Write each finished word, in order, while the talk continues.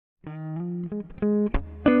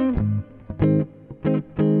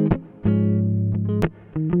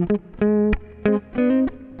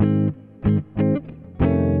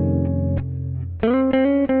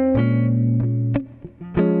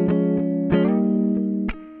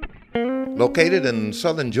Located in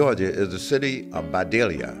southern Georgia is the city of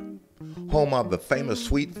Vidalia, home of the famous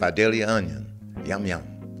sweet Vidalia onion, yum yum.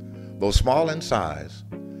 Though small in size,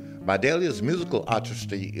 Vidalia's musical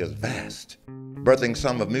artistry is vast, birthing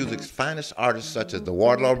some of music's finest artists such as the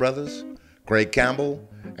Wardlaw Brothers, Craig Campbell,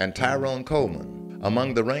 and Tyrone Coleman.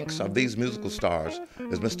 Among the ranks of these musical stars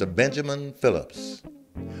is Mr. Benjamin Phillips,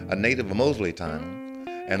 a native of Mosley Town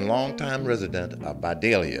and longtime resident of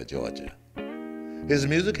Vidalia, Georgia. His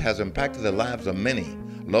music has impacted the lives of many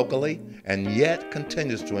locally and yet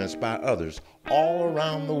continues to inspire others all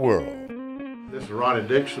around the world. This is Ronnie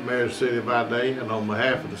Dixon, Mayor of the City of Vidalia, and on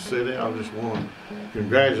behalf of the city, I just want to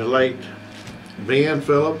congratulate Ben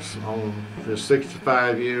Phillips on his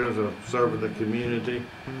 65 years of serving the community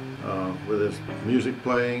with his music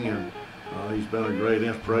playing, and he's been a great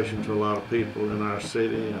inspiration to a lot of people in our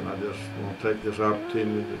city, and I just want to take this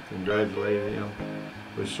opportunity to congratulate him.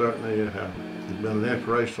 We certainly have been an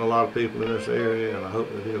inspiration to a lot of people in this area, and I hope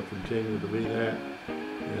that he'll continue to be that.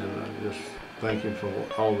 And I just thank him for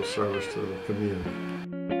all the service to the community.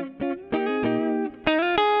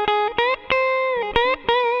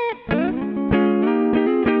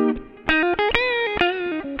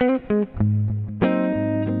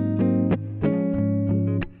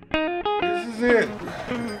 This is it.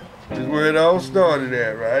 This is where it all started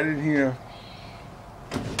at, right in here.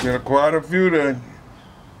 Been quite a few done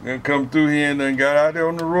come through here and then got out there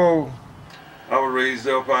on the road. I was raised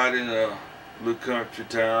up out in a little country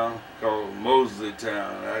town called Mosley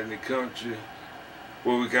Town, out in the country,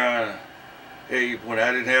 where we kind of, hey, when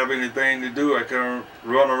I didn't have anything to do, I kind of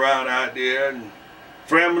run around out there and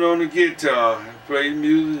framming on the guitar and play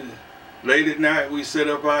music. Late at night, we sit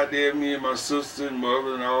up out there, me and my sister and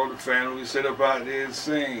mother and all the family, we sit up out there and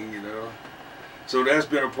sing, you know. So that's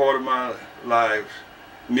been a part of my life,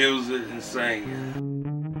 music and singing.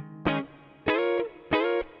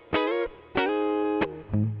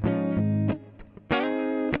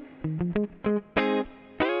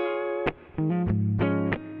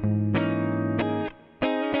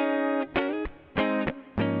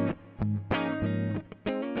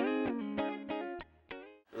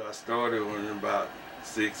 I started when I was about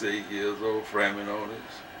 6, 8 years old, framing on it.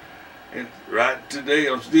 And right today,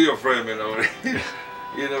 I'm still framing on it.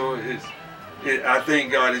 You know, I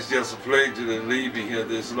thank God it's just a pleasure to leave me here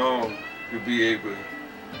this long, to be able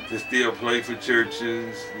to still play for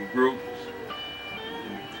churches and groups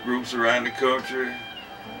around the country.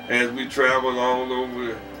 As we travel all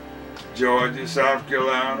over Georgia, South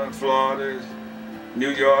Carolina, Florida,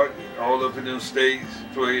 New York, all up in them states,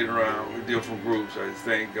 playing around with different groups. I just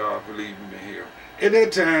thank God for leaving me here. At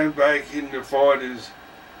that time, back in the 40s,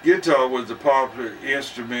 guitar was a popular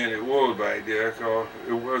instrument. It was back there, cause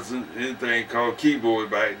it wasn't anything called keyboard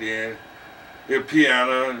back then. The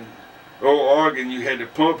piano and old organ, you had to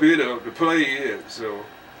pump it up to play it. So,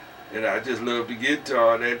 and I just loved the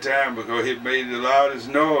guitar at that time because it made the loudest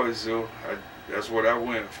noise. So that's what I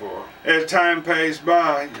went for. As time passed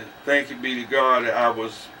by, thank you be to God that I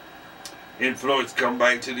was influenced to come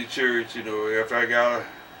back to the church. You know, if I got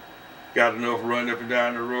enough run up and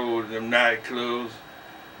down the road, them nightclubs,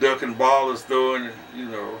 ducking ballers, throwing, you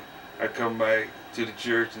know, I come back to the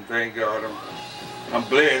church and thank God I'm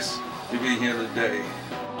blessed to be here today.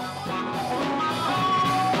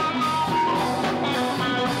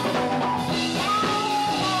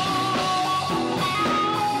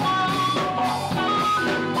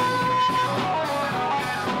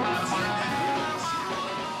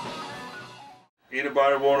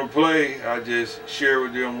 Anybody want to play, I just share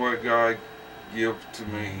with them what God gives to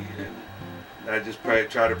me, and I just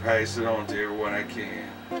try to pass it on to everyone I can.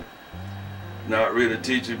 Not really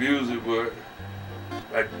teaching music, but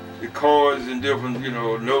like the chords and different, you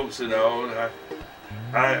know, notes and all.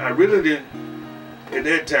 I really didn't, at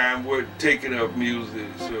that time, wasn't taking up music,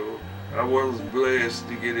 so I was blessed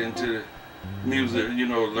to get into music, you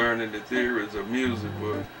know, learning the theories of music,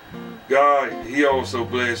 but God, He also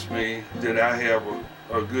blessed me that I have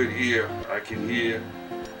a good ear. I can hear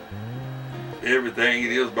everything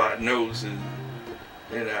it is about notes, and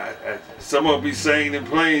some of them be singing and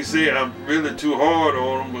playing, say I'm really too hard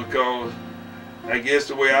on them because I guess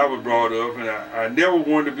the way I was brought up, and I never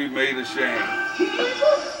wanted to be made ashamed.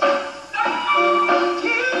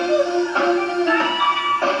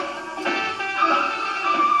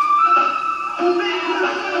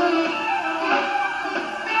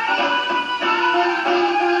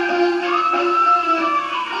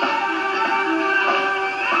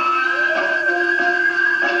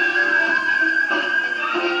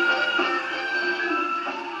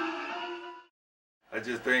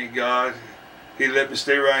 thank God he let me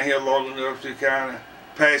stay around here long enough to kind of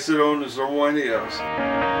pass it on to someone else.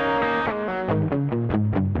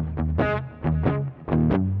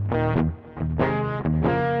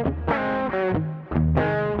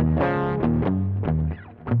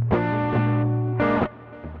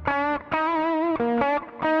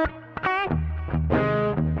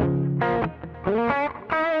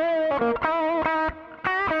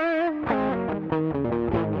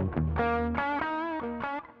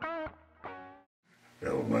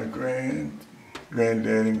 That was my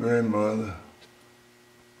granddaddy and grandmother.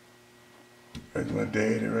 That's my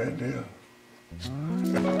daddy right there. You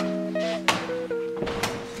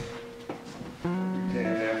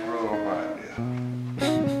can't have room out there.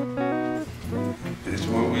 This is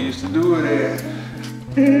what we used to do it at.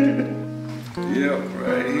 Yep,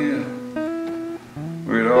 right here.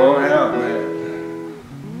 Where it all happened.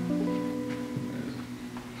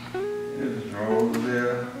 There's road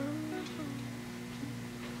there.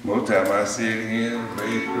 Most time I see it here,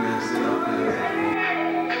 basically sit up there.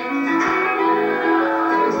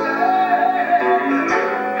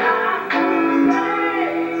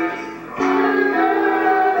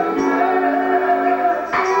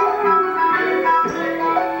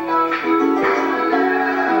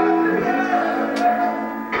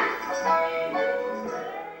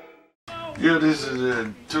 Yeah, this is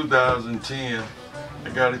 2010. I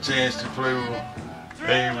got a chance to play with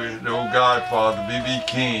the old Godfather, B.B.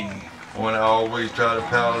 King, when I always try to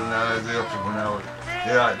paladinize after when I was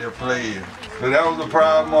out there playing. So that was a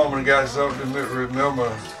proud moment. Got something to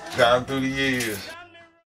remember down through the years.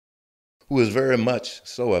 Who is very much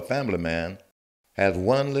so a family man, has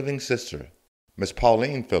one living sister, Miss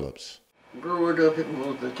Pauline Phillips. Grew up in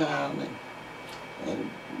most of the town, and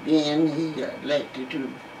then he got elected to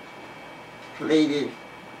play this.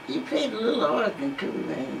 He played a little organ too,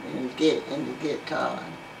 and the guitar,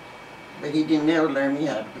 but he didn't ever learn me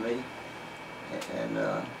how to play. And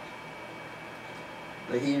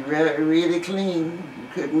but he's really clean. You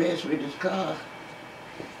couldn't mess with his car.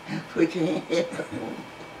 Put your hand on.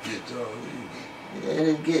 Guitar. Yeah,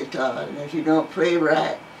 his guitar. And if you don't play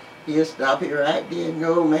right, he'll stop it right there.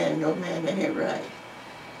 No man, that ain't right.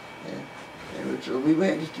 And so we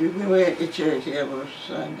went to church every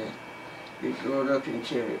Sunday. We grew up in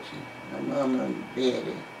church, my mama and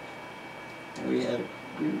daddy, and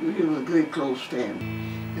we were a good close family.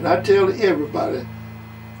 And I tell everybody,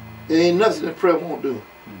 there ain't nothing that prayer won't do.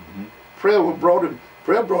 Mm-hmm. Prayer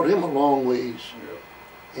brought him a long ways.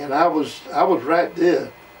 Yeah. And I was right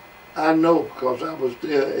there. I know because I was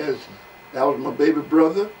there that was my baby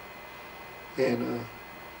brother, and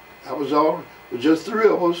was just three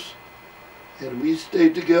of us, and we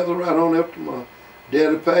stayed together right on after my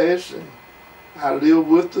daddy passed, and I lived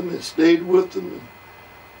with them and stayed with them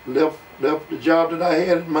and left the job that I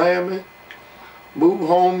had in Miami, moved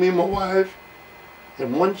home, me and my wife,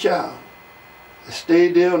 and one child. I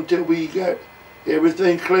stayed there until we got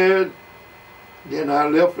everything cleared. Then I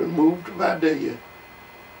left and moved to Vidalia.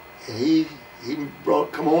 And he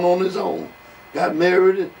come on his own, got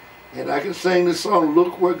married, and I can sing the song,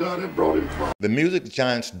 Look Where God Had Brought Him From. The music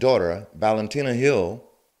giant's daughter, Valentina Hill,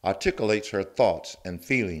 articulates her thoughts and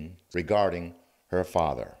feelings regarding her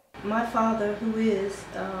father. My father, who is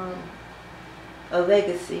a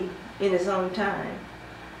legacy in his own time,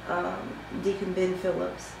 Deacon Ben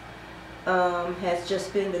Phillips, has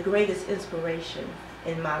just been the greatest inspiration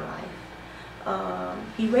in my life.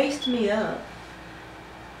 He raised me up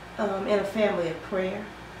in a family of prayer,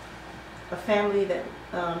 a family that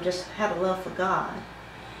just had a love for God.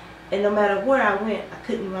 And no matter where I went, I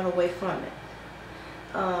couldn't run away from it.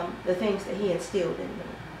 The things that he instilled in me.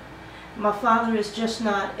 My father is just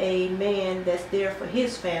not a man that's there for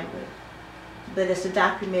his family, but as the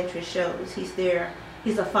documentary shows, he's there,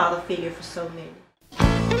 he's a father figure for so many.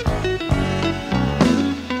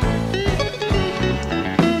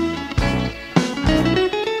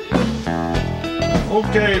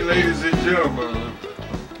 Okay, ladies and gentlemen,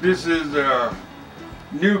 this is a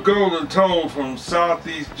new golden tone from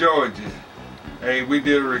Southeast Georgia. Hey, we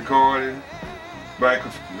did a recording back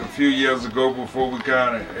a few years ago before we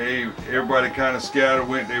everybody kind of scattered,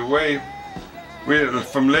 went their way. We had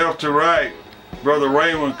from left to right, Brother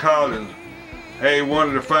Raymond Collins. Hey, one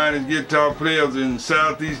of the finest guitar players in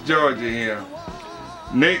Southeast Georgia here.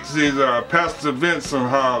 Next is Pastor Vincent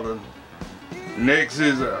Holland. Next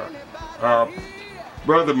is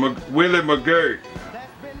Brother Willie McGirt,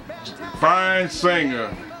 fine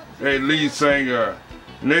singer, lead singer.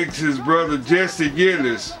 Next is Brother Jesse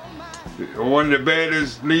Gillis, one of the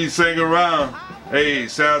baddest lead singer around,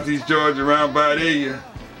 Southeast Georgia, around Vidalia.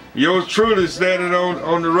 Yours truly standing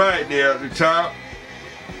on the right there at the top.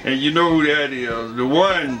 And you know who that is. The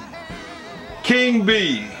one, King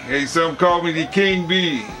B. Hey, some call me the King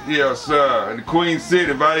B. Yes, sir. The Queen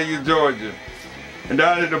City, Vidalia, Georgia. And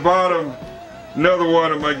down at the bottom, another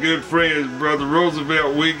one of my good friends, Brother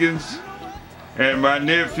Roosevelt Wiggins, and my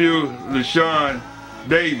nephew, LaShawn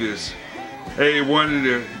Davis. Hey, one of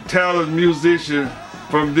the talented musicians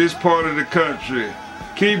from this part of the country.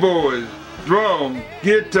 Keyboards, drum,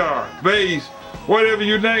 guitar, bass, whatever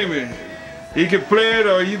you name it. He can play it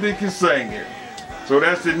or either he can sing it. So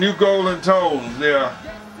that's the New Golden Tones there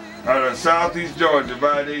out of Southeast Georgia,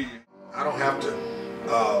 Vidalia. I don't have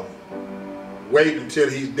to wait until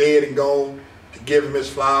he's dead and gone to give him his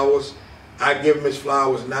flowers. I give him his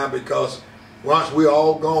flowers now because once we're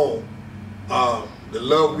all gone, the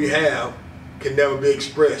love we have can never be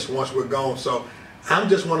expressed once we're gone. So I'm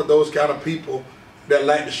just one of those kind of people that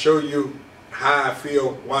like to show you how I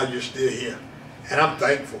feel while you're still here. And I'm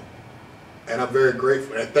thankful. And I'm very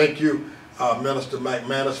grateful. And thank you, Minister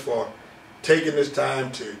McManus, for taking this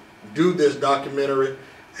time to do this documentary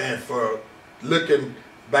and for looking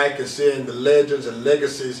back and seeing the legends and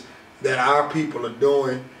legacies that our people are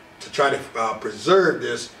doing to try to preserve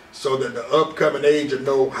this so that the upcoming age will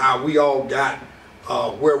know how we all got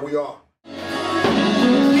where we are.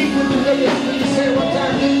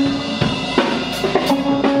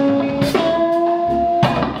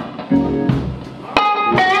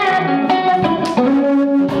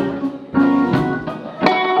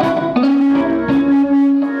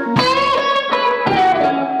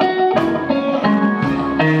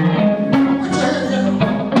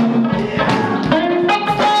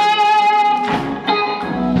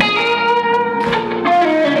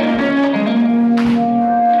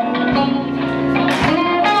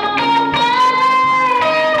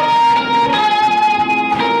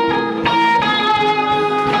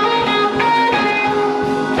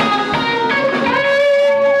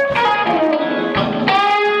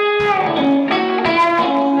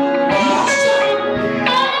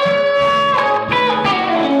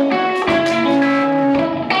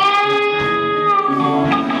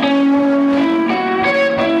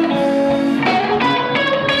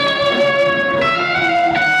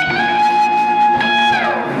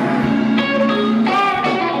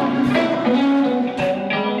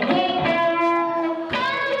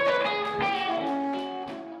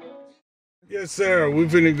 Yes, sir. We're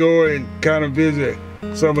finna go and kind of visit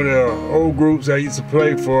some of the old groups I used to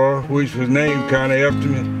play for, which was named kind of after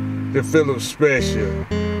me, the Phillips Special.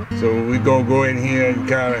 So we're gonna go in here and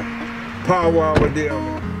kind of powwow with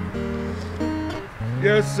them.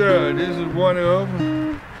 Yes, sir. This is one of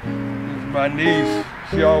them. This is my niece.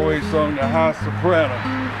 She always sung the high soprano.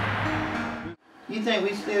 You think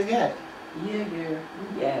we still got it? Yeah, girl,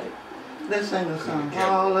 we got it. Let's sing the song.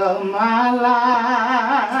 All of my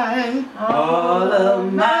life, All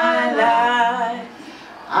of my life,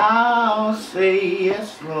 I'll say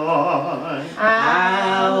yes, Lord.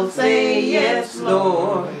 I'll say yes,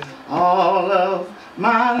 Lord. All of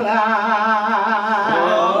my life,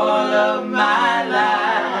 All of my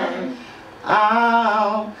life,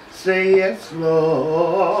 I'll say yes,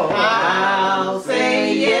 Lord. I'll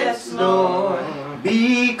say yes, Lord.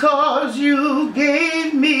 Because you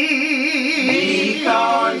gave me,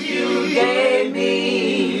 Because you gave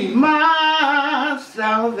me my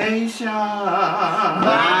salvation,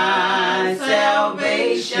 my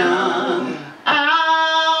salvation.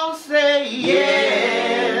 I'll say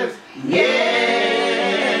yes,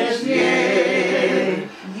 yes, yes,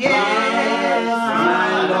 Yes,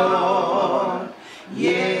 my Lord.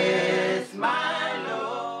 Yes, my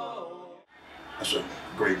Lord. That's a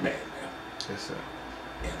great man, man. Yes, sir.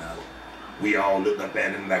 And we all looked up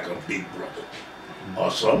at him like a big brother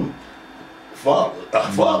or some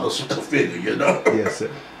father figure, you know? Yes,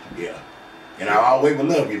 sir. Yeah. And I always will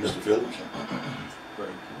love you, Mr. Phillips.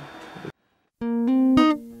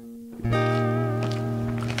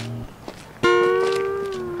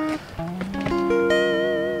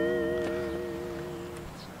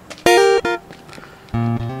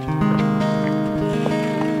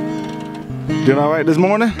 Doing all right this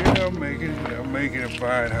morning? Yeah, I'm making it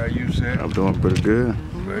fine. How you said? I'm doing pretty good.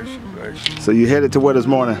 Bless you, bless you. So you headed to where this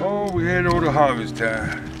morning? Oh, we head over to harvest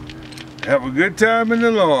time. Have a good time in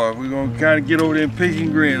the Lord. We're gonna kind of get over there and peek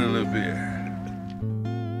and grin a little bit.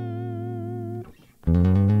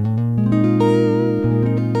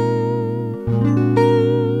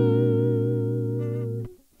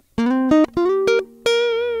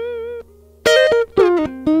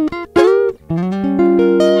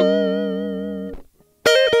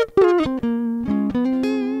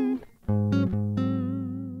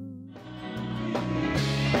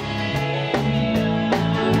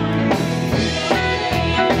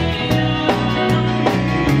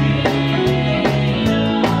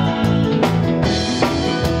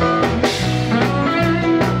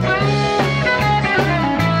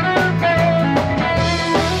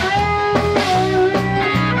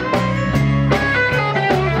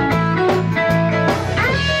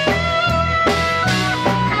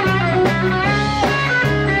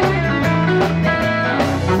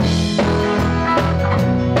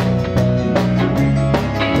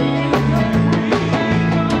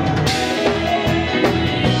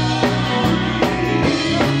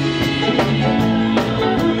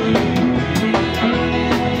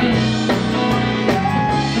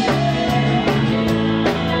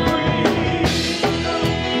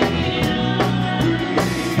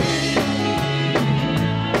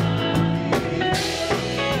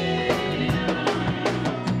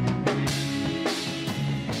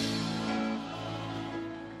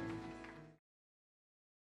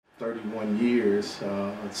 31 years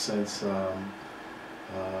since I've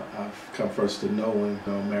come first to know him.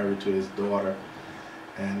 I'm married to his daughter,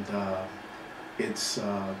 and it's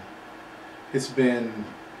been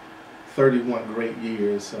 31 great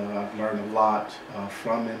years. I've learned a lot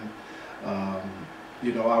from him.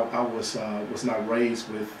 You know, I was not raised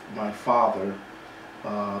with my father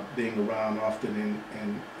being around often,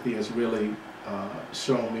 and he has really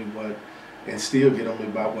shown me what, and still get on me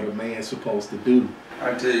about what a man's supposed to do.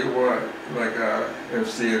 I tell you what, like I have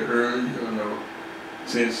said earlier, you know,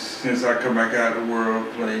 since I come back out of the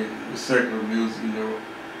world playing the secular music, you know,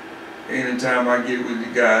 anytime I get with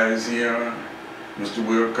the guys here, Mr.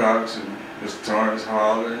 Wilcox and Mr. Torrance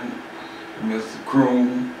Holland, and Mr.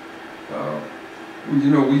 Kroon, you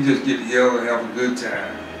know, we just get together and have a good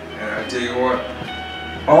time. And I tell you what,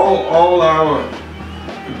 all our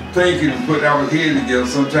thinking and putting our heads together,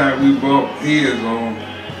 sometimes we bump heads on,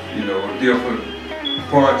 you know, different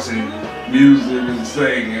parts in music and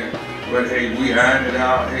singing. But hey, we iron it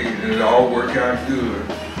out, hey, it all work out good.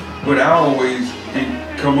 But I always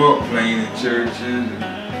come up playing in churches, and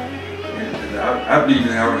I've been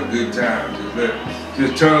having a good time.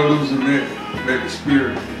 Just turn loose and let the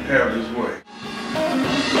Spirit have His way.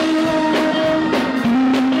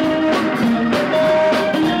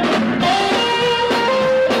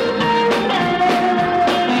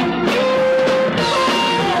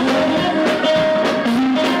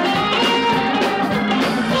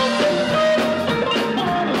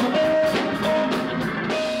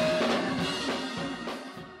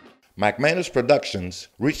 McManus Productions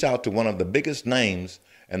reached out to one of the biggest names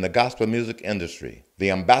in the gospel music industry, the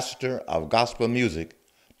ambassador of gospel music,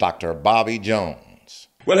 Dr. Bobby Jones.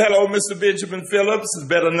 Well, hello, Mr. Benjamin Phillips,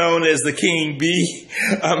 better known as the King B.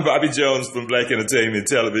 I'm Bobby Jones from Black Entertainment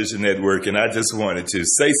Television Network, and I just wanted to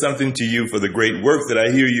say something to you for the great work that I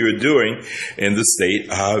hear you are doing in the state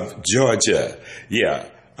of Georgia. Yeah.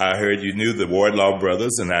 I heard you knew the Wardlaw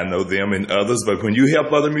brothers, and I know them and others, but when you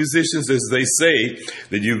help other musicians, as they say,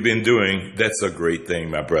 that you've been doing, that's a great thing,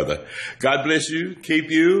 my brother. God bless you, keep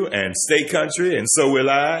you, and stay country, and so will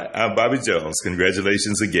I. I'm Bobby Jones.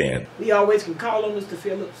 Congratulations again. We always can call on Mr.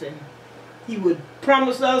 Phillips, and he would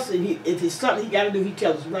promise us, and if it's something he got to do, he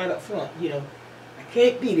tells us right up front, you know, I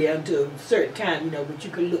can't be there until a certain time, you know, but you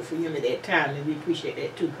can look for him at that time, and we appreciate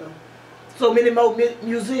that too, cause so many more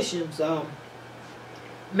musicians,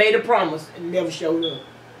 made a promise and never showed up.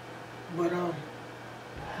 But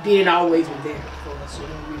Dan always was there for us, you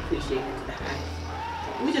know, we appreciate it to the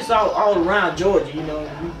highest. We just all around Georgia, you know.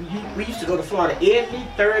 We used to go to Florida every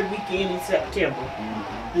third weekend in September.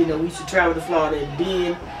 You know, we used to travel to Florida, and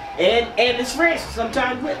Ben and Miss Francis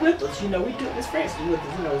sometimes went with us, you know. We took Miss Francis with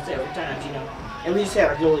us, you know, several times, you know. And we just had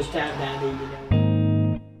a glorious time down there, you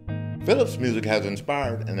know. Phillips' music has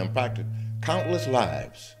inspired and impacted countless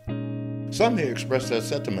lives. Some here express their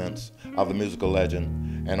sentiments of the musical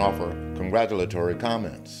legend and offer congratulatory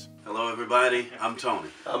comments. Hello everybody, I'm Tony.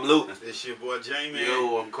 I'm Luke. It's your boy Jamie.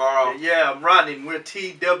 Yo, I'm Carl. And yeah, I'm Rodney, and we're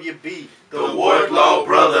TWB. The Wardlaw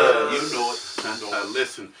Brothers. You know it.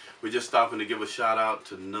 Listen, we're just stopping to give a shout out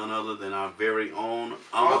to none other than our very own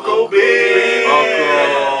Uncle B.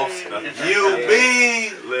 Uncle UB.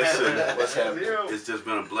 Listen, what's happening? It's just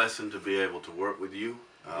been a blessing to be able to work with you.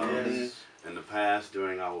 In the past,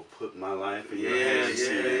 during I will put my life in your hands.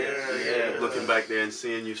 Looking back there and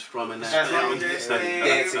seeing you strumming that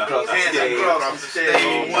dancing across the stage.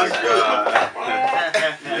 Oh my God.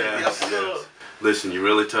 Yes. Listen, you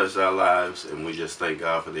really touched our lives, and we just thank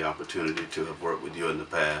God for the opportunity to have worked with you in the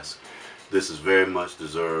past. This is very much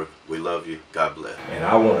deserved. We love you. God bless. And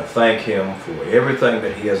I want to thank him for everything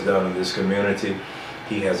that he has done in this community.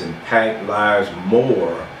 He has impacted lives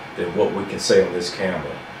more than what we can say on this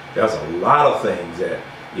camera. There's a lot of things that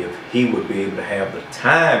if he would be able to have the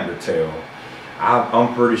time to tell,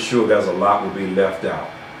 I'm pretty sure there's a lot would be left out,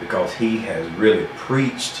 because he has really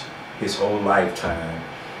preached his whole lifetime.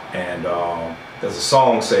 And there's a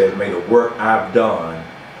song says, may the work I've done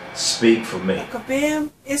speak for me. Uncle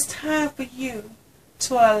Ben, it's time for you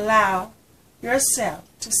to allow yourself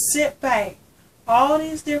to sit back, all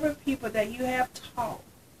these different people that you have taught,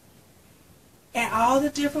 and all the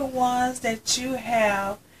different ones that you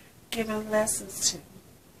have given lessons to.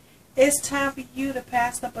 It's time for you to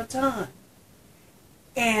pass the baton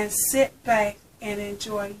and sit back and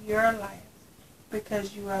enjoy your life,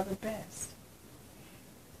 because you are the best.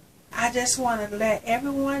 I just want to let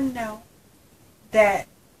everyone know that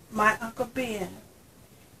my Uncle Ben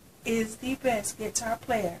is the best guitar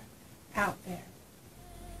player out there.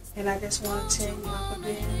 And I just want to tell you, Uncle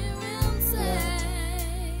Ben,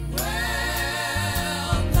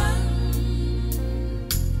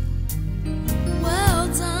 well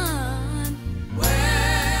done.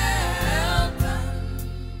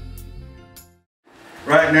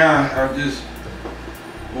 right now, I just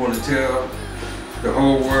want to tell the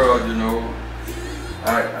whole world, you know,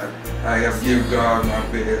 I have given God my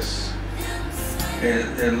best.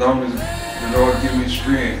 And as long as the Lord give me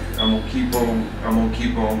strength, I'm gonna keep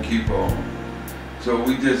on, keep on. So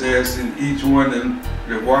we just asking each one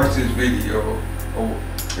that watch this video or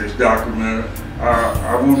this documentary,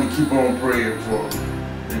 I want to keep on praying for them.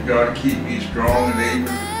 That God keep me strong and able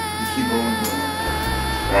to keep on going.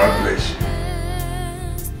 God bless you.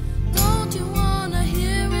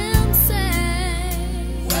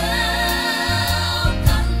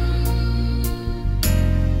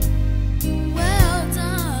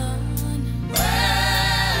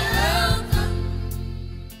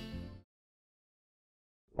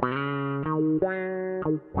 Wow.